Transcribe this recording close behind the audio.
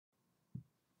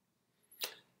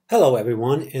Hello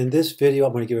everyone. In this video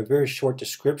I'm going to give a very short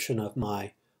description of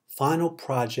my final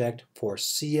project for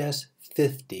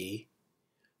CS50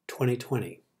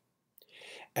 2020.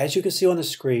 As you can see on the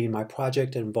screen, my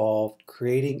project involved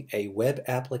creating a web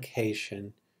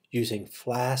application using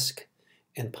Flask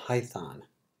and Python.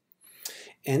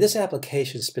 And this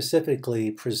application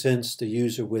specifically presents the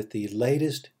user with the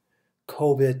latest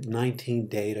COVID-19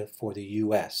 data for the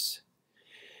US.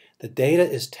 The data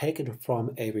is taken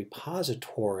from a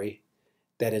repository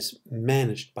that is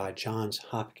managed by Johns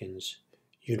Hopkins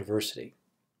University.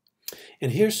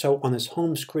 And here, so on this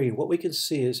home screen, what we can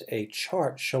see is a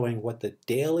chart showing what the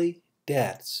daily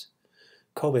deaths,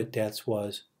 COVID deaths,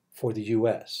 was for the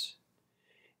US.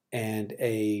 And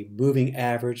a moving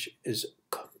average is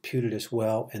computed as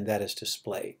well, and that is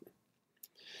displayed.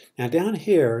 Now down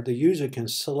here, the user can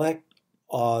select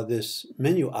this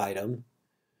menu item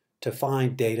to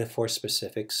find data for a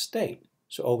specific state.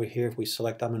 So over here, if we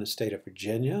select, I'm in the state of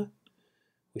Virginia,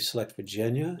 we select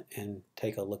Virginia and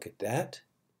take a look at that.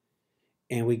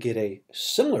 And we get a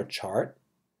similar chart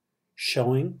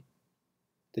showing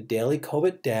the daily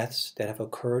COVID deaths that have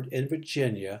occurred in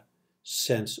Virginia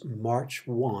since March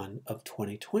 1 of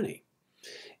 2020.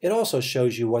 It also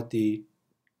shows you what the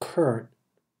current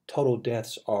total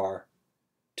deaths are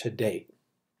to date.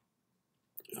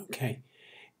 Okay,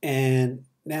 and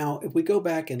now if we go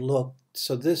back and look,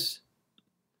 so this,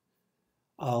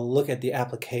 look at the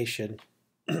application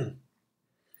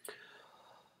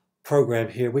program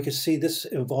here, we can see this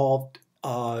involved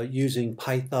using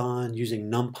Python, using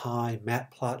NumPy,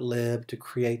 Matplotlib to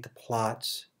create the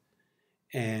plots.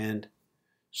 And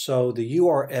so the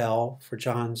URL for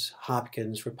Johns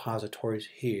Hopkins repositories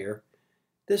here,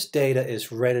 this data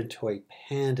is read into a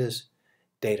pandas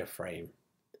data frame,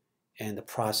 and the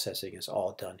processing is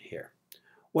all done here.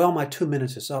 Well, my 2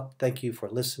 minutes is up. Thank you for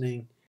listening.